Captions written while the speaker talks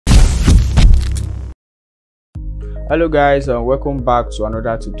Hello guys, welcome back to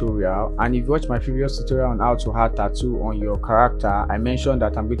another tutorial. And if you watched my previous tutorial on how to add tattoo on your character, I mentioned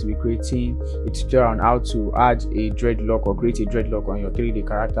that I'm going to be creating a tutorial on how to add a dreadlock or create a dreadlock on your 3D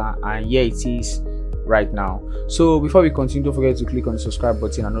character, and here it is right now. So before we continue, don't forget to click on the subscribe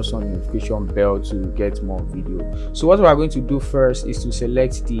button and also on the notification bell to get more video. So what we are going to do first is to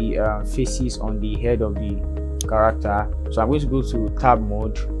select the faces on the head of the character. So I'm going to go to tab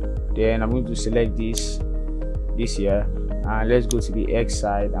mode, then I'm going to select this here, and let's go to the X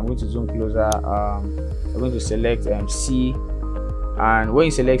side. I'm going to zoom closer. I'm going to select C, and when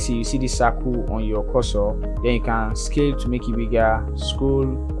you select C, you see this circle on your cursor. Then you can scale to make it bigger,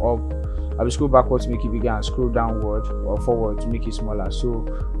 scroll up, I will scroll backward to make it bigger, and scroll downward or forward to make it smaller. So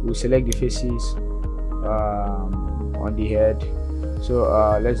we'll select the faces on the head. So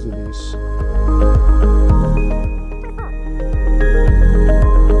let's do this.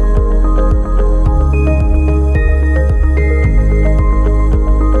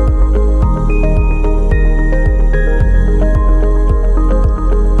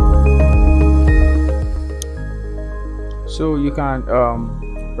 So you can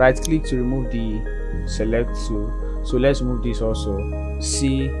right click to remove the select tool. So let's move this also,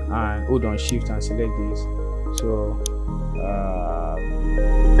 C and hold on shift and select this. So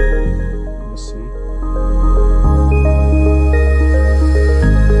let me see.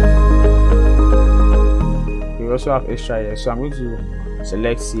 We also have extra here, so I'm going to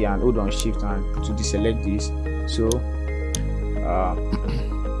select C and hold on shift and to deselect this. So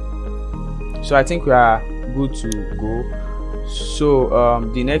so I think we are good to go. So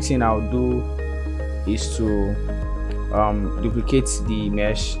the next thing I'll do is to duplicate the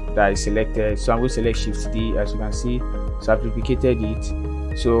mesh that is selected. So I'm going to select shift D, as you can see. So I've duplicated it.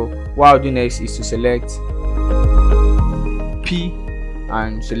 So what I'll do next is to select P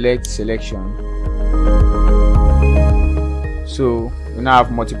and select selection. So we now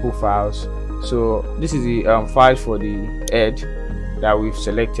have multiple files. So this is the file for the head that we've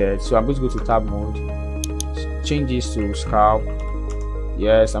selected. So I'm going to go to tab mode, change this to scalp.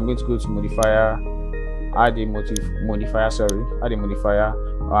 Yes, I'm going to go to modifier, add a modifier,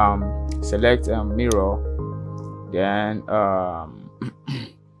 select mirror, then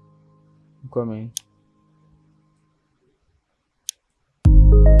coming,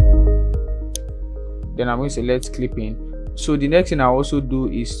 then I'm going to select clipping. So the next thing I also do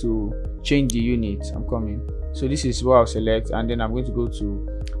is to change the unit. I'm coming, so this is what I'll select, and then I'm going to go to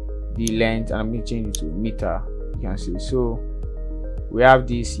the length and I'm going to change it to meter. You can see, so we have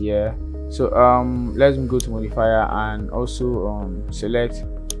this here. So let's go to modifier and also select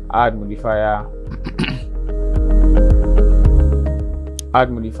add modifier add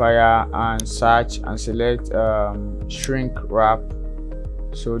modifier and search and select shrink wrap.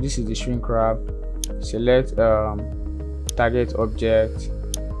 So this is the shrink wrap. Select target object,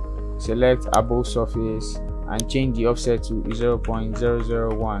 select above surface and change the offset to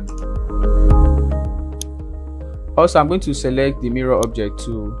 0.001. Also, I'm going to select the mirror object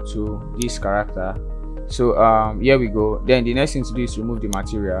to this character. So here we go. Then the next thing to do is remove the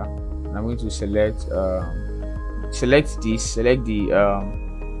material. And I'm going to select the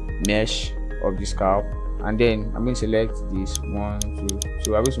mesh of the scalp, and then I'm going to select this 1, 2.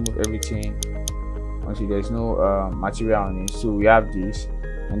 So I'm going to remove everything until there's no material on it. So we have this,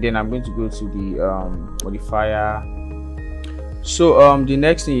 and then I'm going to go to the modifier. So the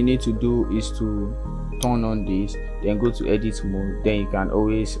next thing you need to do is to turn on this, then go to edit mode. Then you can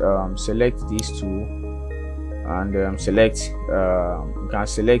always select these two and you can select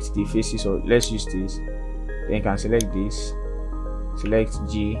the faces, or let's use this. Then you can select this, select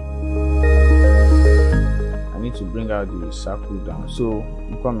G. I need to bring out the circle down, so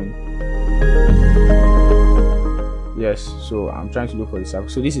I'm coming. Yes, so I'm trying to look for the circle.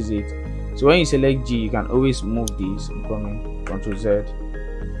 So this is it. So when you select G, you can always move this. I'm coming, Ctrl Z.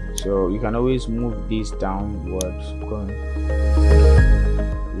 So you can always move this downwards. Going.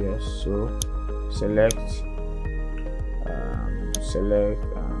 Yes, so select,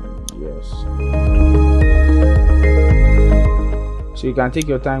 yes. So you can take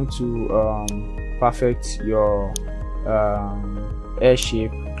your time to perfect your hair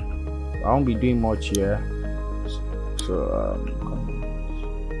shape. I won't be doing much here. So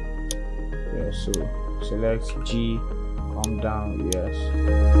yeah, so select G, come down, yes.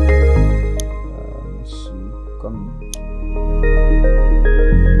 Let's see, come.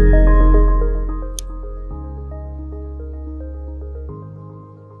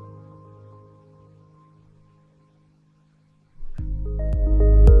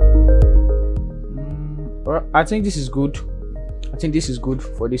 Well, I think this is good. I think this is good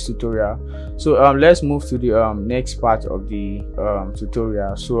for this tutorial. So let's move to the next part of the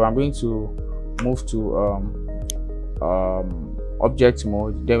tutorial. So I'm going to move to object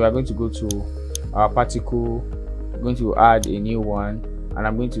mode. Then we're going to go to our particle. I'm going to add a new one, and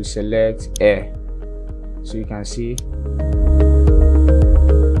I'm going to select air. So you can see.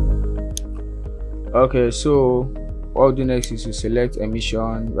 Okay, so what I'll do next is to select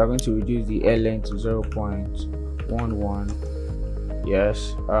emission. We're going to reduce the air length to 0.11.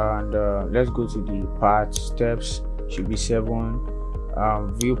 Yes, and let's go to the part. Steps should be 7,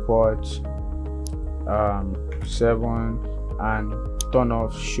 viewport 7, and turn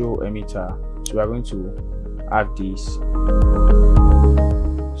off show emitter. So we're going to add this.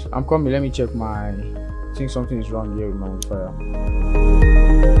 So I'm coming. Let me check my. I think something is wrong here with my modifier.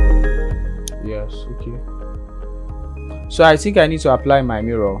 Yes, okay. So I think I need to apply my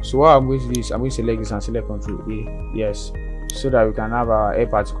mirror. So what I'm going to do is I'm going to select this and select Ctrl A. Yes, so that we can have our air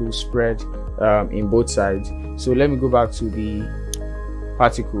particles spread in both sides. So let me go back to the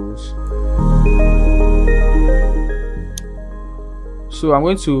particles. So I'm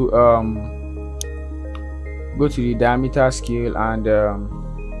going to go to the diameter scale and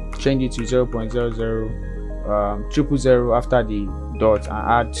change it to 0.00 after the dot, and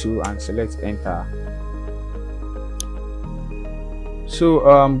add 2 and select enter. So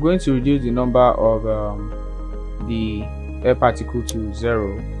I'm going to reduce the number of the air particle to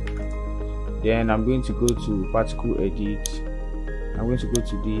 0. Then I'm going to go to particle edit. I'm going to go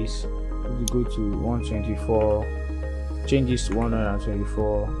to this. I'm going to go to 124. Change this to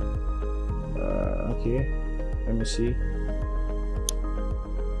 124. Okay, let me see.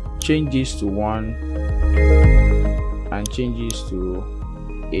 Change this to 1 and change this to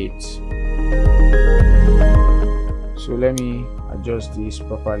 8. So let me adjust this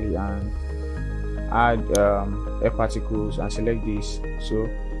properly and add air particles and select this. So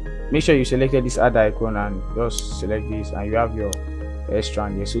make sure you selected this add icon and just select this, and you have your hair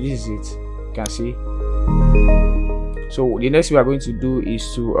strand here. So this is it, you can see. So the next thing we are going to do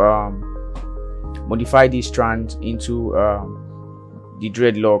is to modify this strand into the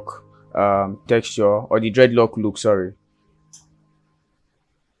dreadlock texture, or the dreadlock look, sorry.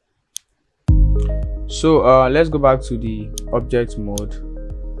 So let's go back to the object mode.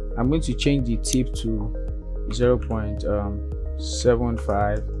 I'm going to change the tip to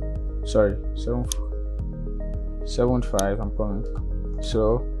 0.75. Sorry, 7.5. I'm coming.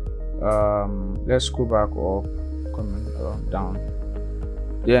 So let's go back up, coming down.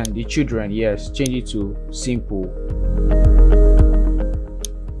 Then the children, yes, change it to simple.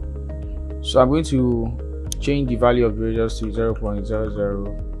 So I'm going to change the value of the radius to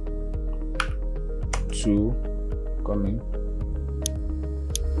 0.002. Coming.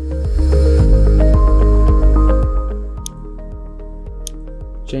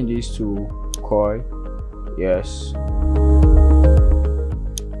 Change this to coil. Yes.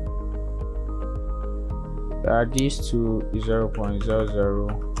 Add this to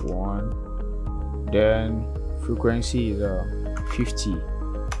 0.001. Then frequency is 50.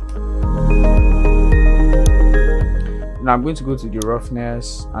 Now I'm going to go to the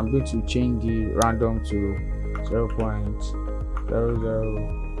roughness. I'm going to change the random to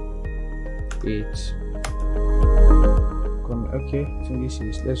 0.008. Okay, so this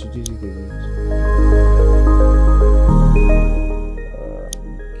is, let's reduce it a bit.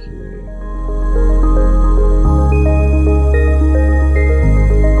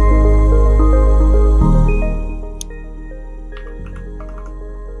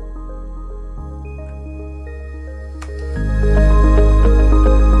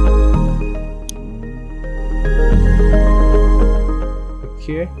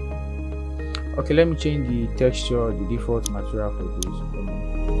 Okay, let me change the texture, the default material for this.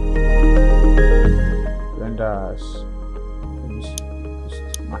 Render as, let me see,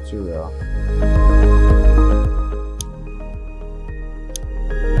 this material.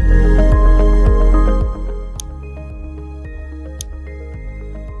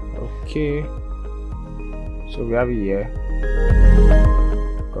 Okay, so we have it here.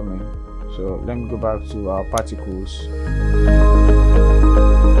 Coming. So let me go back to our particles.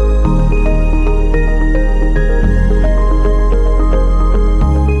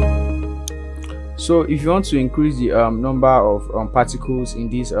 So if you want to increase the number of particles in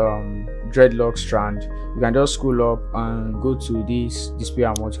this dreadlock strand, you can just scroll up and go to this display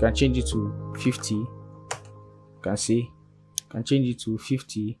amount. You can change it to 50. You can see, you can change it to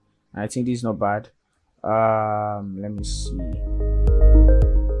 50. I think this is not bad. Let me see.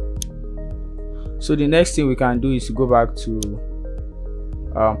 So the next thing we can do is to go back to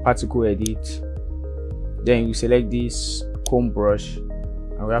particle edit. Then you select this comb brush,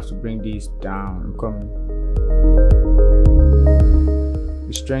 and we have to bring this down. I'm coming.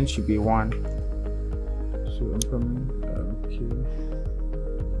 The strength should be 1, so I'm coming. Okay,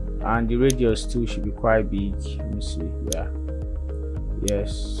 and the radius too should be quite big. Let me see. Yeah,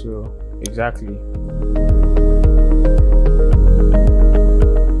 yes, so exactly.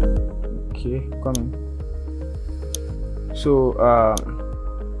 Okay, coming. So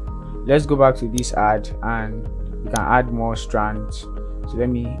let's go back to this ad, and you can add more strands. So let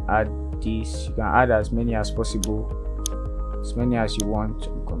me add this. You can add as many as possible, as many as you want.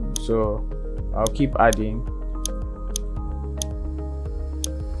 So I'll keep adding.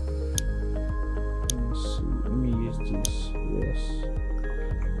 Let me use this. Yes,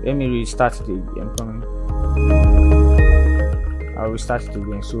 let me restart it again. I'm coming. I'll restart it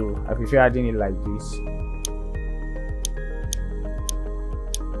again. So I prefer adding it like this.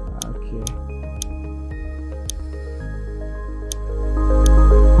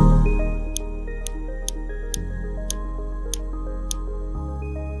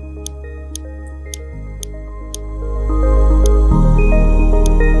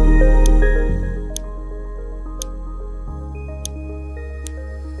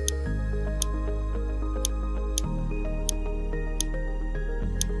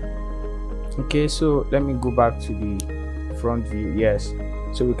 Okay, so let me go back to the front view. Yes,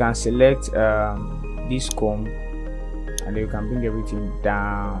 so we can select this comb, and then you can bring everything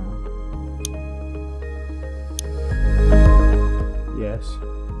down. Yes,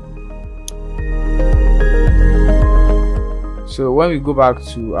 so when we go back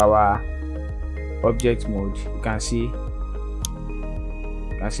to our object mode, you can see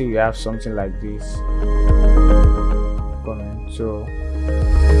we have something like this coming.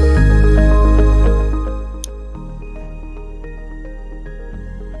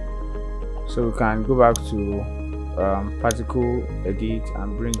 So we can go back to particle edit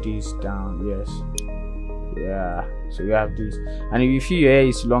and bring this down. Yes, yeah, so we have this, and if you feel your hair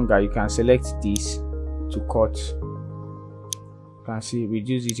is longer, you can select this to cut. You can see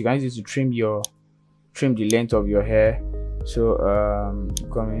reduce it. You can use it to trim the length of your hair. So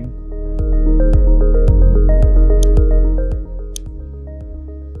coming.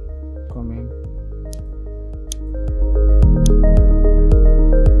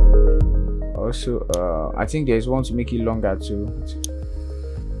 Also I think there's one to make it longer too.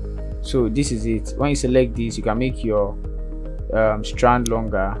 So this is it. When you select this, you can make your strand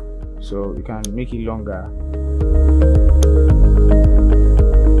longer, so you can make it longer.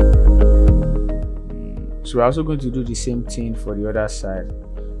 So we're also going to do the same thing for the other side,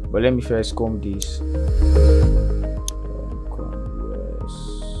 but let me first comb this.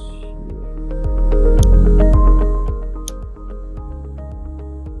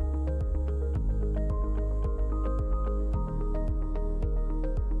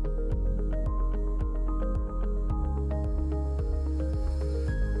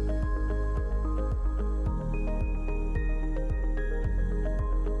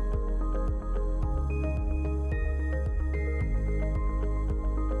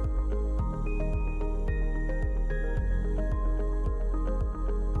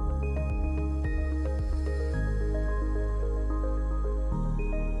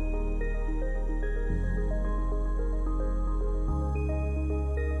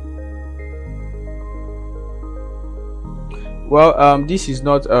 Well, this is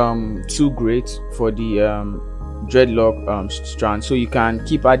not too great for the dreadlock strand, so you can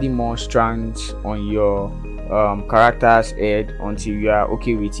keep adding more strands on your character's head until you are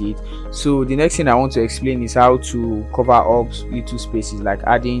okay with it. So the next thing I want to explain is how to cover up little spaces, like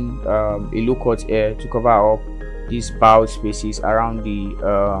adding a low cut hair to cover up these bald spaces around the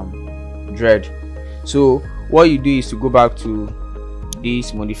dread. So what you do is to go back to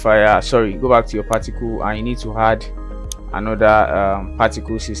this modifier, go back to your particle, and you need to add another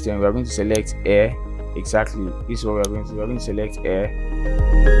particle system. We are going to select air. Exactly, this is what we are going to do. We are going to select air,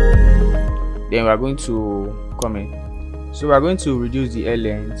 then we are going to come in. So we are going to reduce the hair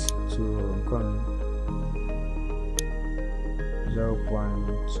length to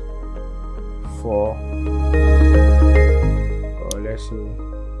 0.4, or let's say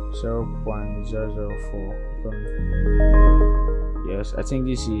 0.004. Yes, I think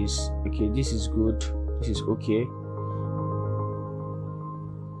this is okay. This is good. This is okay.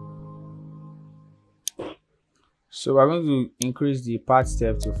 So we're going to increase the path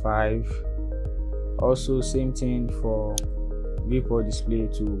step to 5. Also same thing for viewport display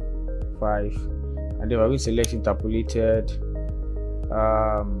to 5, and then we're going to select interpolated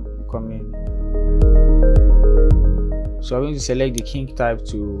coming. So we're going to select the kink type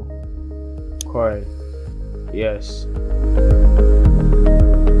to coil, Yes.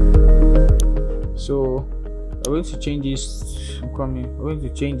 So we're going to change this. We're going to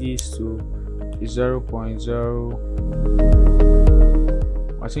change this to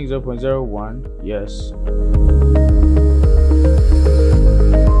 0.0. I think 0.01. Yes.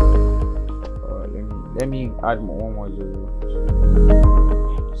 Let me add one more zero.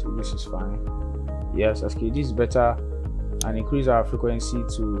 So this is fine. Yes. Okay. This is better, and increase our frequency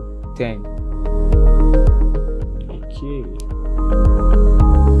to 10. Okay.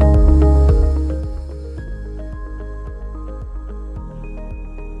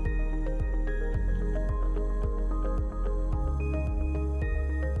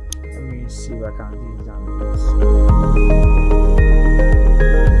 Let me see if I can do this.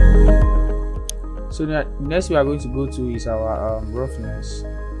 So the next we are going to go to is our roughness.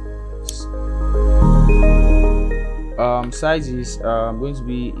 Size is going to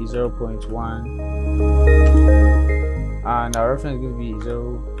be 0.1, and our reference is going to be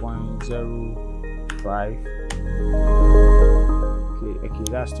 0.05. Okay,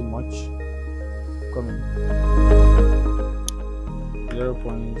 that's too much. Coming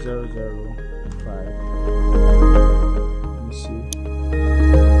 0.005. Let me see.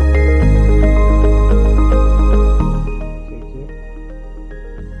 Okay.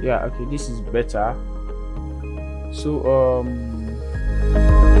 Yeah, okay, this is better. So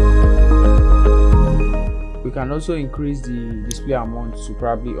we can also increase the display amount to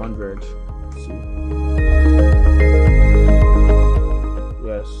probably 100. See?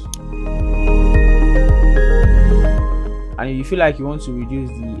 Yes. And if you feel like you want to reduce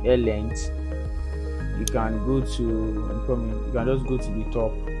the hair length, you can go to you can just go to the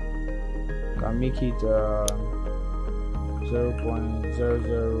top. You can make it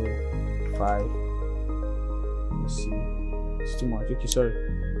 0.005. Let me see, it's too much. Okay, sorry,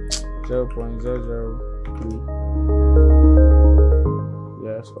 0.003.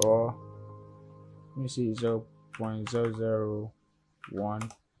 Yes, or let me see,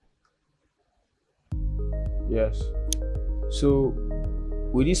 0.001. Yes. So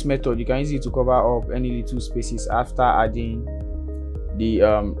with this method, you can use it to cover up any little spaces after adding the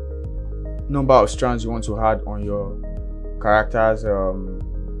number of strands you want to add on your character's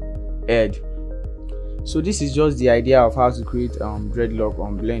head. So this is just the idea of how to create dreadlock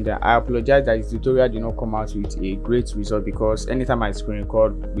on Blender. I apologize that this tutorial did not come out with a great result, because anytime I screen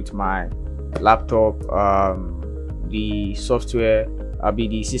record with my laptop, the software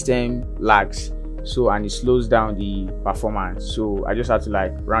the system lags, so, and it slows down the performance. So I just have to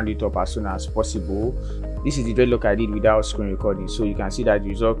like round it up as soon as possible. This is the dreadlock I did without screen recording, so you can see that the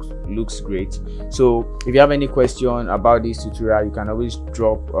result looks great. So if you have any question about this tutorial, you can always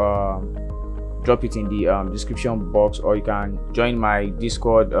drop it in the description box, or you can join my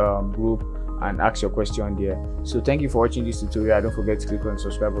Discord group and ask your question there. So thank you for watching this tutorial. Don't forget to click on the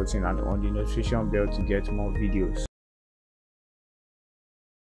subscribe button and on the notification bell to get more videos.